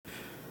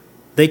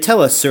They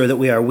tell us, sir, that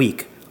we are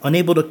weak,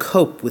 unable to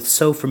cope with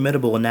so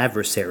formidable an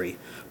adversary.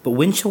 But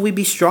when shall we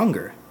be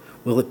stronger?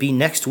 Will it be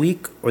next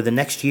week or the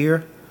next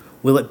year?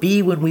 Will it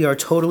be when we are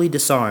totally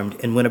disarmed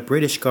and when a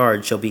British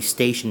guard shall be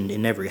stationed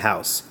in every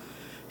house?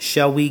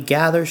 Shall we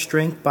gather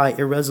strength by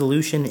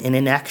irresolution and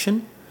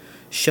inaction?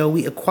 Shall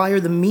we acquire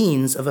the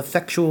means of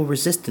effectual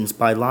resistance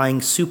by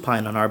lying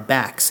supine on our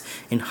backs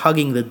and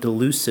hugging the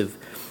delusive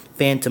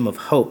phantom of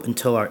hope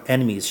until our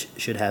enemies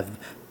should have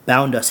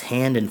bound us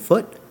hand and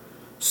foot?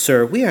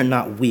 Sir, we are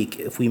not weak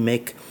if we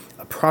make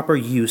a proper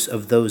use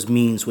of those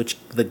means which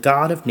the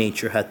God of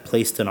nature hath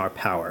placed in our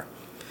power.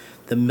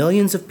 The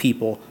millions of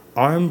people,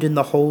 armed in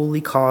the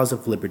holy cause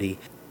of liberty,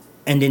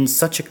 and in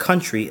such a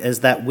country as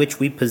that which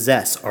we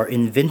possess, are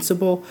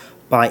invincible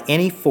by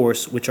any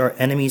force which our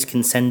enemies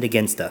can send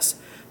against us.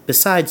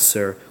 Besides,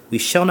 sir, we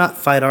shall not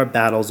fight our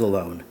battles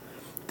alone.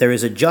 There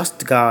is a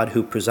just God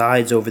who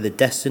presides over the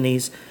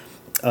destinies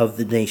of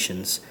the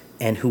nations,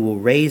 and who will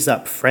raise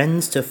up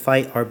friends to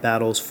fight our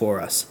battles for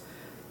us.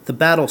 The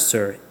battle,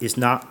 sir, is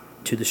not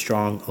to the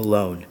strong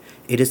alone.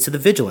 It is to the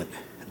vigilant,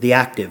 the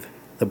active,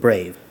 the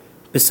brave.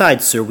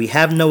 Besides, sir, we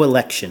have no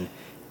election.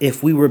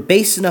 If we were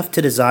base enough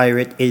to desire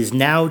it, it is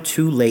now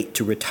too late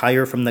to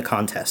retire from the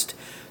contest.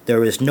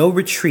 There is no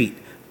retreat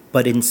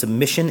but in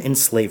submission and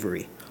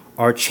slavery.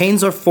 Our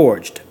chains are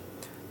forged.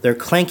 Their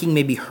clanking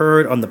may be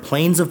heard on the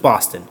plains of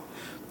Boston.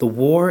 The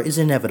war is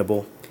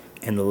inevitable,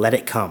 and let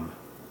it come.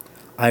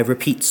 I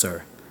repeat,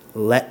 sir,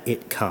 let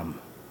it come.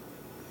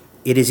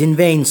 It is in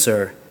vain,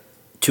 sir,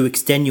 to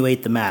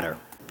extenuate the matter.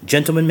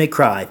 Gentlemen may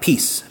cry,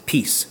 peace,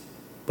 peace,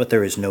 but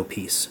there is no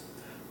peace.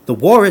 The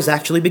war has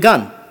actually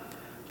begun.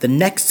 The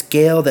next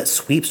gale that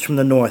sweeps from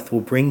the north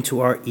will bring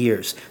to our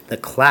ears the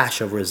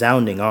clash of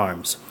resounding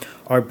arms.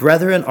 Our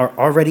brethren are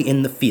already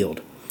in the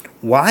field.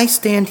 Why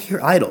stand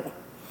here idle?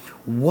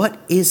 What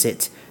is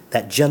it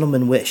that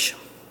gentlemen wish?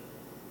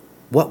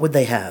 What would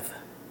they have?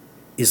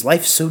 Is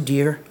life so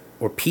dear,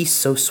 or peace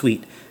so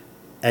sweet,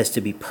 as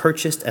to be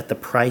purchased at the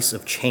price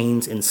of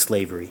chains and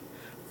slavery?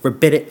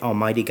 Forbid it,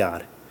 Almighty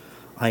God.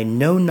 I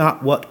know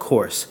not what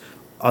course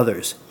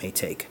others may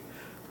take,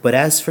 but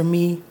as for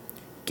me,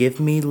 give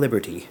me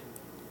liberty,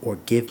 or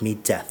give me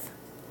death.